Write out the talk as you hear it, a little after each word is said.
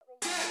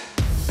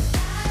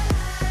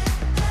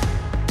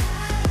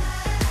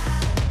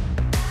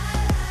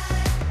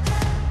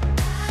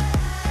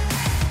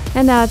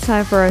And now it's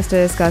time for us to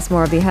discuss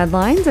more of the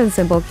headlines and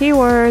simple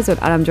keywords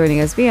with Adam joining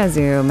us via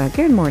Zoom.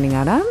 Good morning,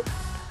 Adam.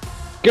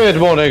 Good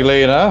morning,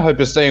 Lena. Hope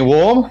you're staying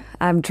warm.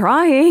 I'm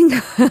trying.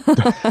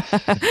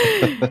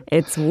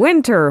 It's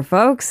winter,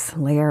 folks.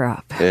 Layer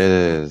up. It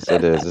is.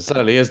 It is. It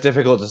certainly is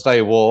difficult to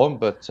stay warm,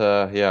 but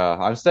yeah,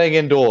 I'm staying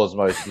indoors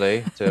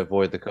mostly to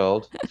avoid the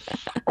cold.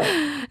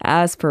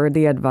 As per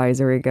the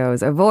advisory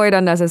goes, avoid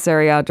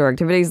unnecessary outdoor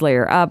activities,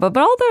 layer up. But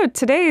although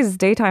today's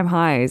daytime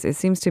highs, it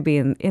seems to be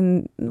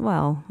in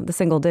the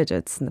single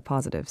digits in the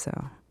positive. So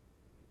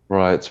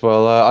Right.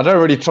 Well, I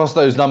don't really trust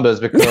those numbers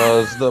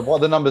because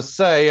what the numbers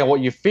say and what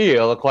you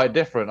feel are quite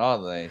different,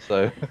 aren't they?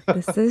 So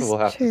this is we'll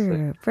have to see.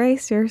 true.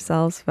 Brace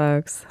yourselves,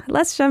 folks.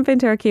 Let's jump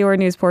into our keyword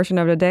news portion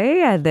of the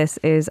day. This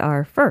is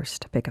our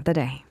first pick of the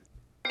day.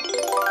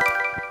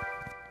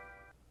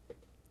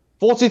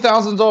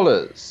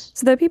 $40,000.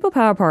 So the People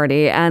Power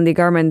Party and the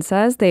government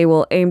says they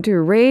will aim to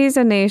raise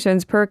the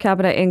nation's per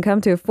capita income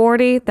to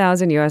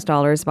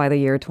 $40,000 by the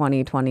year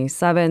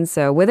 2027.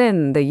 So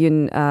within the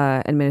Yoon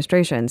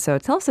administration. So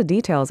tell us the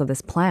details of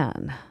this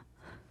plan.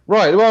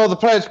 Right. Well, the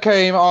pledge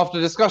came after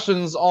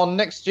discussions on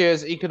next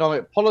year's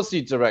economic policy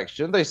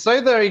direction. They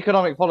say their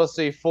economic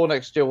policy for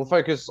next year will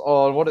focus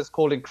on what it's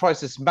calling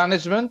crisis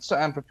management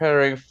and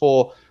preparing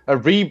for a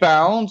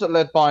rebound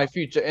led by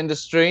future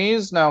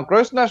industries. Now,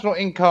 gross national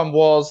income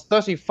was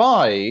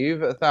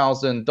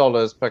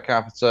 $35,000 per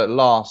capita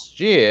last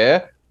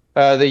year.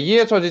 The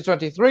year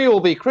 2023 will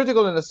be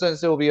critical in the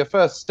sense it will be a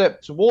first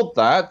step toward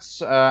that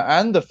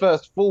and the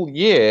first full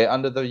year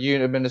under the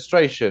Yoon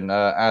administration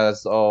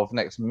as of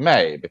next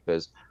May,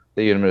 because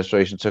the Yoon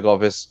administration took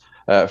office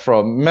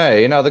from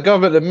May. Now, the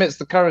government admits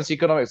the current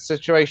economic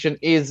situation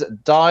is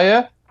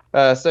dire.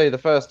 Say the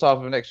first half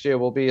of next year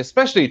will be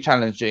especially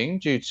challenging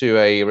due to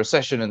a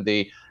recession in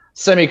the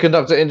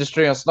semiconductor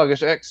industry and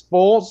sluggish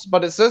exports.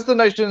 But it says the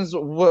nation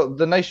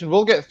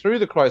will get through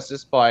the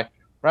crisis by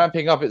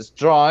ramping up its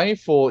drive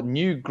for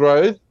new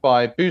growth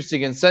by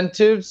boosting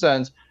incentives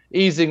and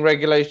easing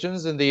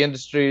regulations in the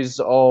industries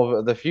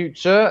of the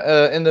future.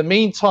 In the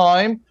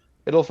meantime,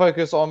 it'll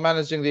focus on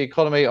managing the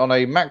economy on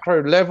a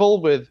macro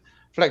level with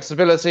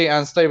flexibility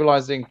and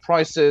stabilizing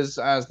prices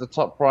as the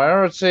top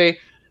priority.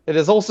 It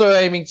is also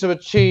aiming to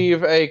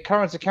achieve a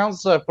current account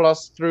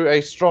surplus through a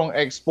strong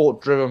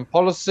export-driven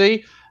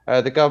policy.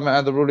 The government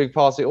and the ruling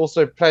party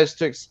also pledged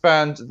to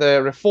expand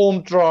their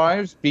reform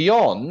drives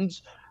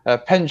beyond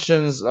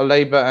pensions,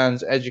 labor,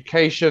 and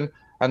education,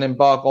 and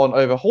embark on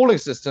overhauling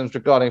systems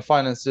regarding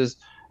finances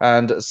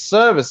and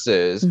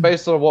services.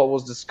 Based on what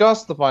was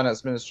discussed, the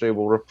Finance Ministry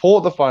will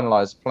report the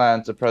finalized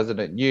plan to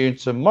President Yoon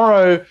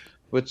tomorrow,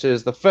 which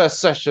is the first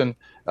session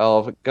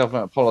of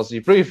government policy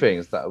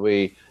briefings that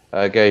we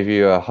gave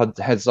you a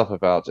heads up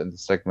about in the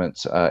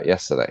segment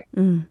yesterday.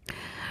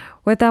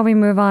 With that, we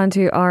move on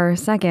to our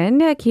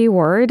second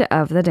keyword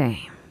of the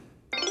day.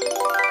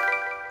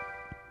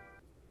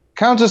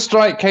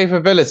 Counter-strike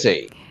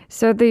capability.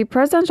 So the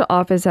presidential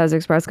office has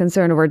expressed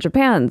concern over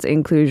Japan's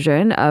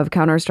inclusion of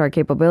counter-strike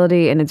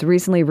capability in its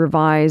recently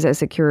revised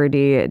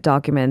security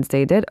documents.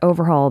 They did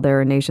overhaul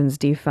their nation's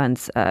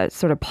defense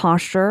sort of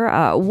posture.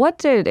 What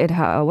did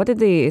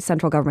the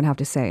central government have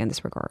to say in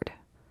this regard?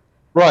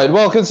 Right.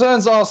 Well,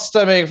 concerns are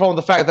stemming from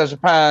the fact that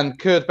Japan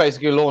could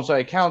basically launch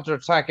a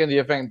counterattack in the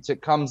event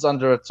it comes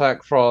under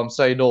attack from,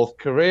 say, North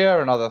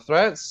Korea and other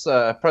threats.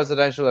 A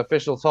presidential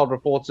official told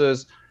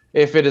reporters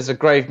if it is a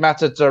grave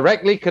matter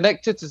directly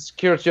connected to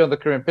security on the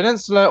Korean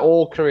Peninsula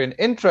or Korean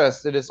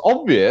interests, it is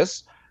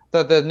obvious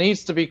that there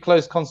needs to be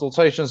close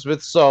consultations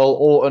with Seoul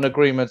or an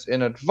agreement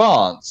in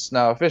advance.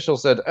 Now,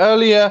 officials said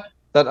earlier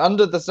that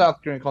under the South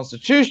Korean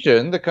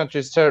constitution, the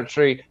country's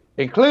territory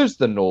includes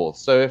the North.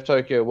 So if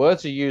Tokyo were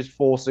to use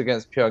force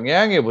against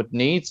Pyongyang, it would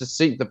need to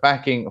seek the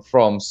backing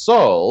from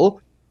Seoul.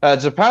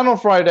 Japan on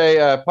Friday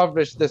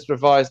published this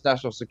revised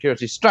national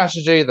security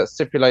strategy that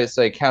stipulates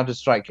a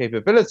counter-strike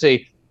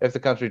capability if the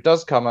country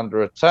does come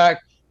under attack.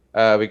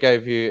 We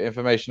gave you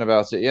information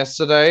about it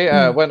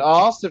yesterday. When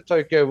asked if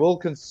Tokyo will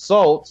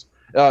consult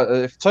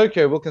with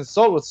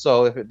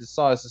Seoul if it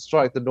decides to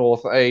strike the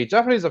North, a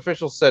Japanese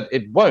official said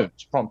it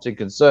won't, prompting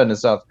concern in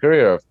South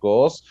Korea, of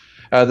course.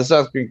 The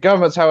South Korean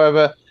government,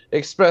 however,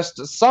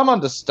 expressed some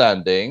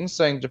understanding,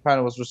 saying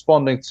Japan was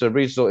responding to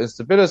regional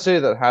instability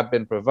that had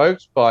been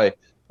provoked by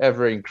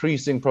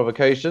ever-increasing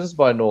provocations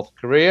by North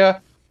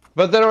Korea.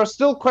 But there are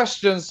still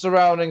questions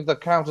surrounding the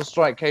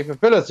counter-strike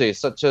capability,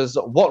 such as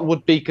what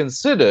would be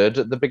considered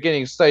the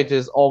beginning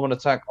stages of an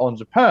attack on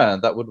Japan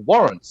that would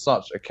warrant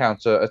such a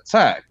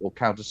counter-attack or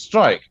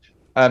counter-strike.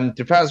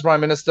 Japan's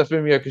Prime Minister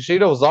Fumio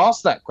Kishida was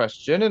asked that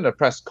question in a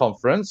press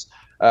conference.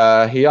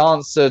 His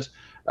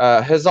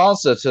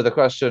answer to the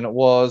question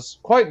was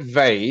quite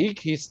vague.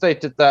 He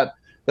stated that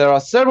there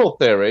are several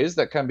theories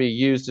that can be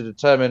used to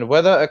determine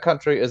whether a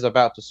country is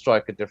about to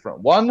strike a different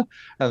one,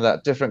 and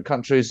that different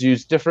countries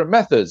use different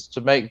methods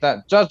to make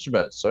that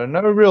judgment. So no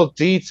real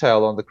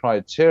detail on the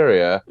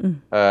criteria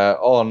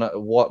on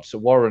what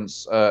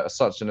warrants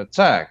such an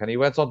attack. And he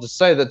went on to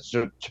say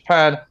that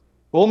Japan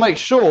We'll make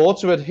sure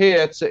to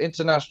adhere to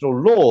international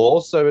law,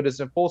 so it is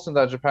important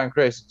that Japan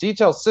creates a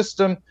detailed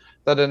system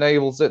that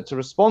enables it to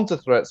respond to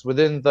threats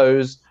within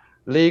those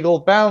legal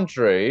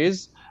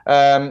boundaries.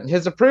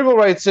 His approval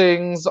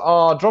ratings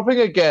are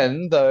dropping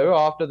again, though,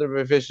 after the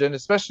revision,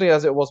 especially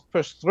as it was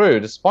pushed through,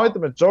 despite the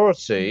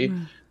majority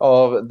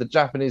of the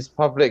Japanese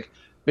public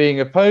being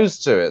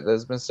opposed to it.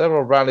 There's been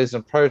several rallies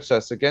and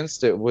protests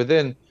against it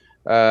within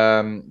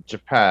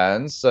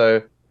Japan.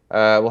 So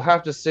we'll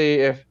have to see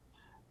if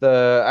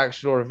the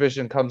actual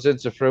revision comes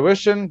into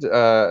fruition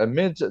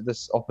amid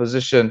this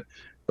opposition.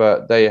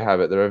 But there you have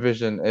it. The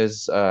revision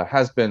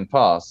has been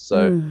passed.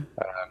 So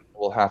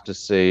we'll have to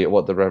see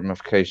what the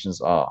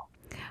ramifications are.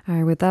 All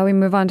right, with that, we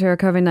move on to our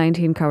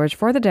COVID-19 coverage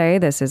for the day.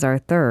 This is our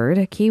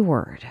third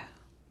keyword.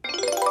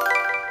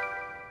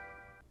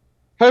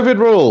 COVID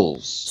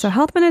rules. So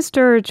Health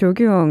Minister Cho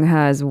Kyung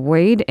has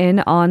weighed in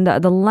on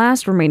the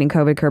last remaining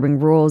COVID curbing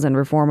rules and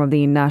reform of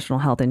the National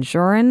Health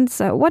Insurance.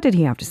 What did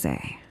he have to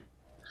say?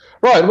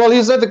 Right. Well,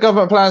 he said the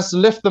government plans to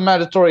lift the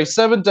mandatory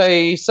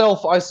 7-day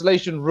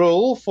self-isolation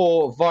rule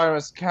for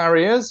virus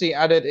carriers. He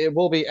added it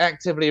will be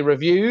actively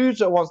reviewed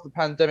once the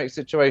pandemic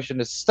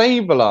situation is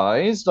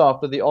stabilized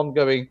after the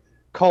ongoing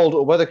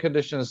cold weather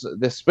conditions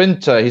this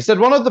winter. He said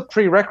one of the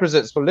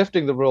prerequisites for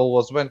lifting the rule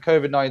was when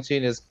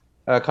COVID-19 is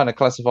kind of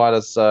classified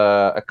as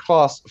a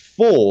class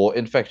 4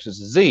 infectious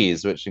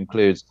disease, which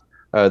includes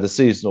the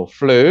seasonal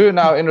flu.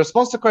 Now, in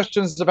response to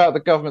questions about the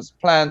government's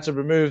plan to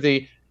remove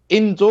the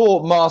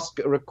indoor mask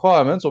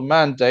requirement or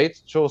mandate,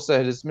 Cho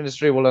said his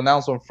ministry will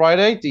announce on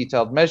Friday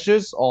detailed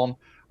measures on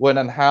when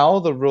and how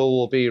the rule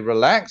will be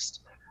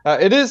relaxed.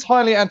 It is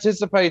highly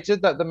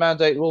anticipated that the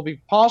mandate will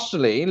be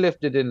partially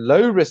lifted in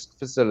low-risk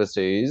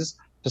facilities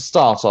to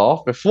start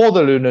off before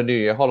the Lunar New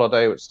Year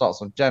holiday, which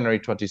starts on January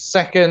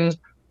 22nd.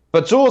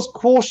 But Cho's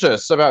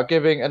cautious about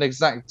giving an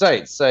exact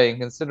date, saying,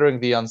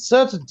 considering the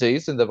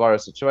uncertainties in the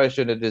virus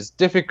situation, it is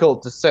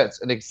difficult to set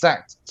an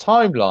exact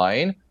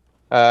timeline.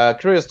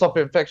 Korea's top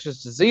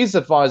infectious disease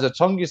advisor,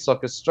 Chung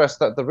Gi-suk, has stressed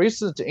that the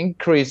recent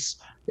increase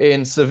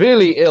in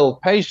severely ill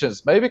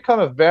patients may become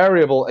a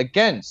variable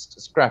against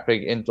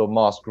scrapping indoor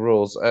mask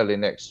rules early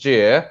next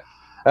year.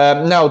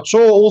 Now,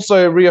 Cho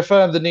also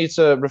reaffirmed the need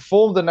to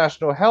reform the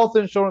National Health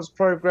Insurance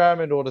Program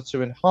in order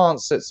to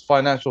enhance its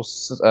financial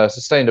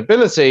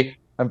sustainability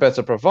and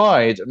better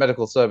provide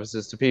medical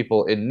services to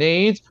people in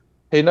need.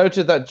 He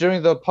noted that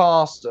during the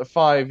past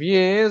 5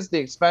 years, the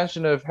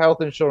expansion of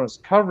health insurance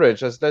coverage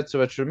has led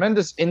to a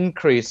tremendous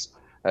increase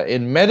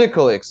in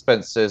medical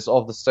expenses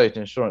of the state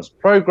insurance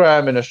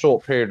program in a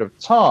short period of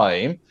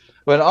time.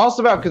 When asked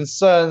about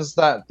concerns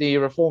that the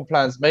reform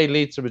plans may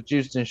lead to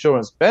reduced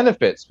insurance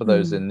benefits for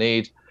those in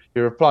need, he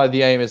replied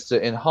the aim is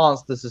to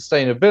enhance the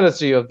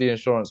sustainability of the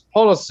insurance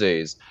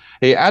policies.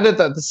 He added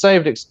that the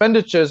saved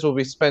expenditures will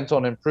be spent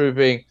on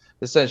improving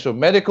essential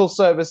medical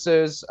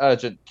services,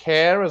 urgent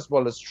care, as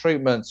well as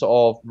treatment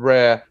of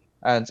rare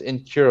and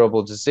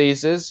incurable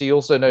diseases. He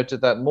also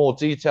noted that more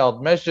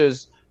detailed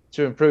measures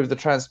to improve the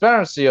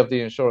transparency of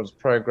the insurance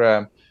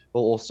program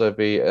will also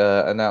be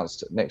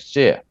announced next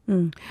year.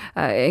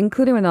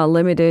 Including but not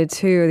limited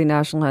to the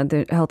National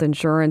Health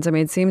Insurance. I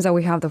mean, it seems that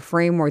we have the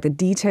framework, the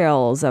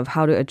details of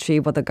how to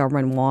achieve what the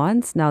government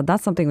wants. Now,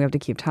 that's something we have to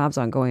keep tabs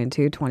on going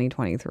into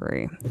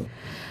 2023.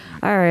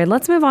 All right,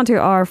 let's move on to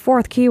our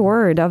fourth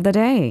keyword of the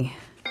day.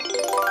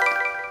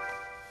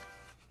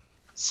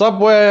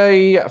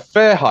 Subway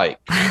fare hike.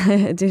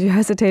 Did you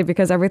hesitate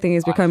because everything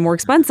is becoming more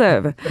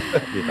expensive?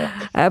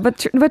 Yeah.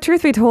 But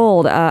truth be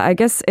told, I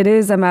guess it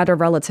is a matter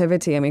of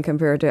relativity. I mean,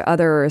 compared to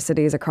other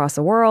cities across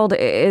the world,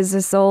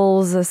 is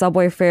Seoul's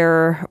subway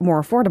fare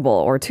more affordable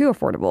or too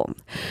affordable?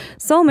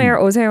 Seoul Mayor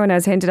Oh Se-yoon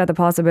has hinted at the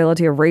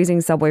possibility of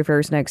raising subway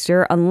fares next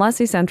year unless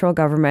the central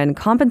government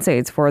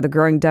compensates for the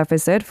growing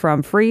deficit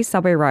from free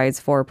subway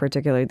rides for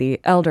particularly the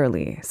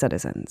elderly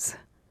citizens.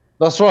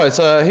 That's right.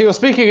 He was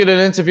speaking in an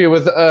interview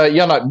with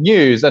Yonhap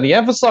News, and he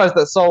emphasized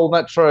that Seoul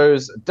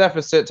Metro's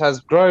deficit has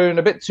grown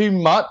a bit too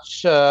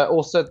much,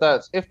 or said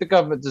that if the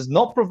government does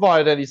not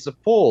provide any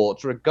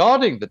support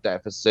regarding the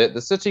deficit,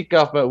 the city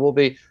government will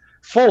be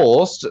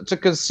forced to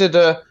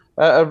consider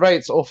a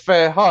rate or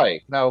fare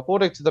hike. Now,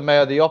 according to the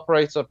mayor, the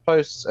operator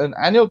posts an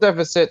annual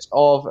deficit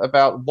of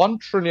about 1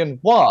 trillion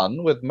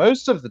won, with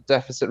most of the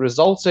deficit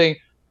resulting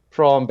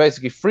from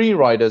basically free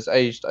riders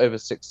aged over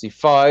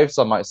 65.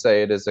 Some might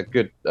say it is a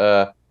good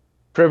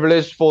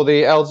privilege for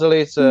the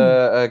elderly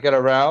to get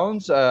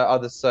around.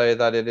 Others say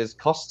that it is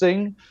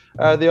costing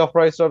the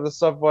operator of the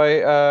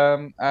subway.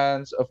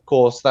 And of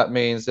course, that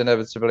means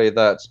inevitably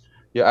that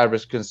your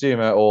average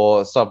consumer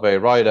or subway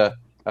rider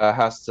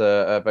has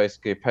to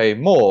basically pay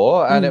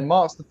more. And it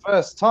marks the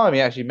first time he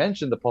actually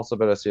mentioned the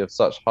possibility of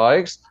such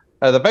hikes.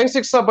 The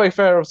basic subway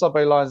fare of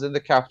subway lines in the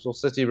capital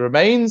city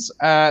remains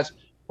at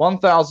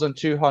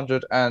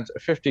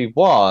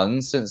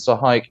 1,251 since a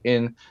hike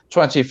in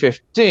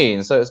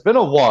 2015. So it's been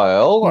a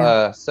while,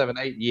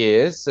 7-8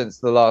 years since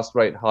the last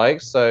rate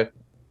hike. So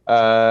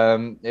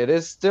it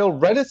is still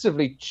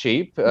relatively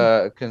cheap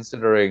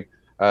considering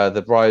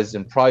the rise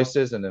in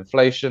prices and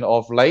inflation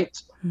of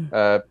late.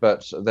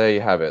 But there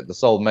you have it. The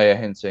Seoul mayor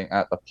hinting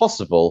at a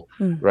possible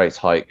rate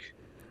hike.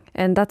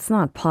 And that's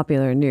not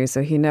popular news,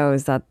 so he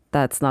knows that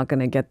that's not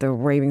going to get the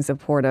raving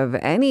support of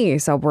any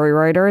subway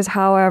riders.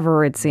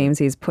 However, it seems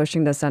he's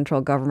pushing the central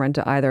government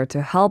to either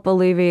to help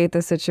alleviate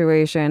the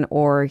situation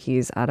or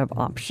he's out of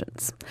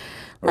options.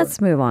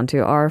 Let's move on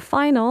to our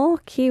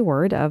final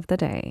keyword of the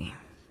day.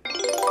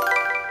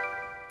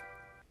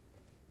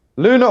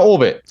 Lunar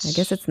orbit. I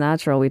guess it's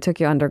natural. We took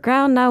you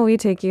underground. Now we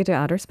take you to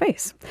outer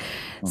space.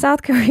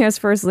 South Korea's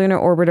first lunar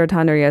orbiter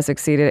Tanuri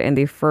succeeded in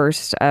the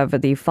first of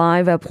the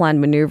 5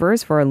 planned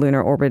maneuvers for a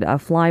lunar orbit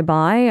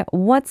flyby.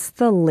 What's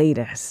the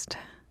latest?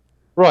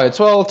 Right.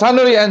 Well,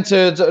 Tanuri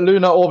entered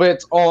lunar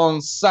orbit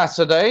on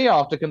Saturday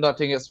after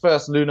conducting its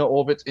first lunar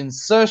orbit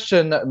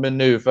insertion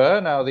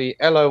maneuver. Now, the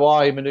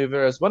LOI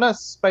maneuver is when a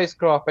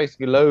spacecraft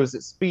basically lowers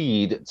its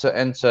speed to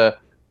enter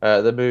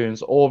the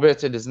moon's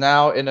orbit. It is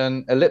now in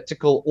an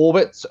elliptical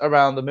orbit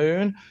around the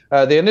moon.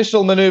 The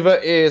initial maneuver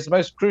is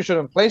most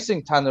crucial in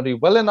placing Tanuri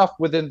well enough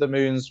within the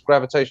moon's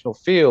gravitational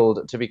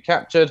field to be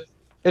captured.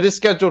 It is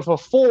scheduled for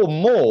 4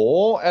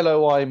 more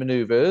LOI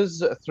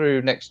maneuvers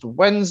through next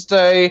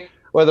Wednesday.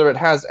 Whether it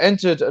has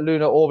entered a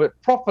lunar orbit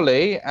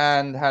properly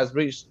and has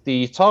reached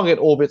the target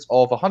orbit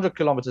of 100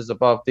 kilometers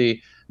above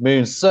the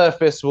moon's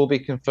surface will be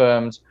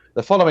confirmed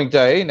the following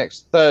day,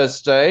 next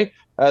Thursday.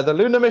 The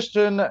lunar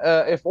mission,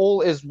 if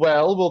all is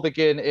well, will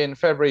begin in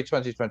February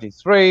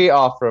 2023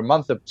 after a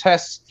month of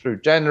tests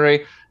through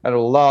January, and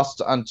will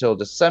last until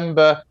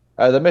December.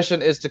 The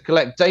mission is to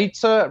collect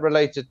data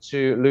related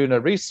to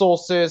lunar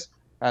resources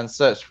and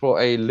search for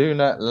a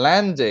lunar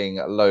landing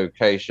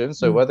location.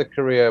 So whether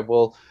Korea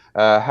will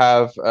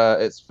have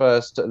its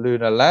first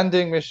lunar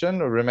landing mission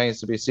remains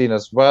to be seen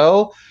as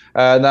well.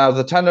 Now,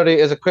 the Tanuri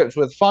is equipped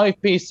with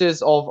 5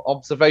 pieces of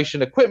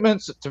observation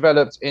equipment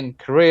developed in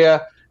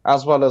Korea,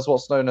 as well as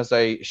what's known as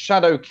a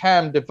shadow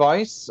cam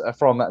device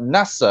from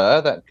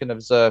NASA that can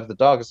observe the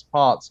darkest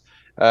parts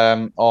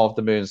of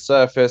the moon's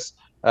surface.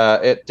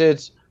 It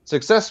did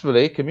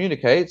successfully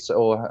communicate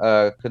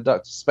or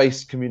conduct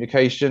space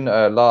communication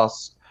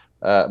last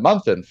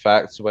month, in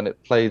fact, when it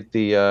played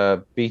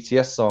the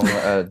BTS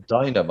song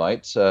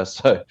Dynamite.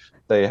 So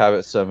they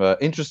have some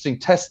interesting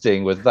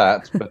testing with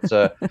that,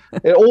 but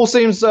it all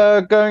seems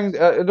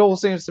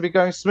to be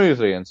going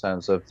smoothly in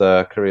terms of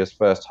Korea's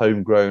first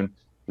homegrown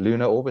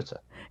lunar orbiter.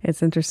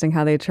 It's interesting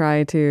how they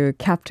try to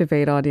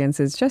captivate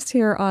audiences just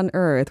here on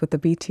Earth with the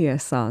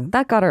BTS song.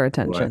 That got our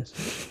attention.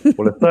 Right.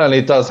 Well, it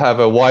certainly does have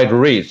a wide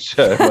reach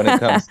when it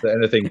comes to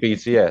anything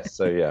BTS.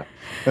 So, yeah.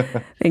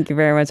 Thank you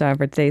very much, Anne,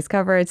 for today's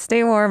coverage.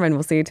 Stay warm, and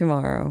we'll see you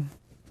tomorrow.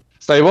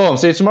 Stay warm.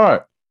 See you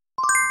tomorrow.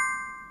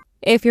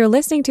 If you're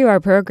listening to our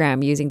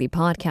program using the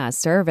podcast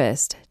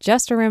service,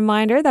 just a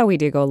reminder that we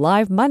do go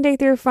live Monday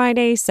through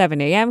Friday, 7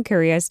 a.m.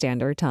 Korea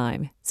Standard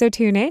Time. So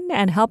tune in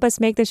and help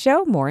us make the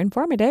show more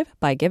informative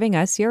by giving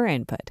us your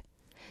input.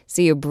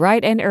 See you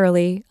bright and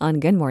early on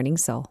Good Morning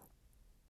Seoul.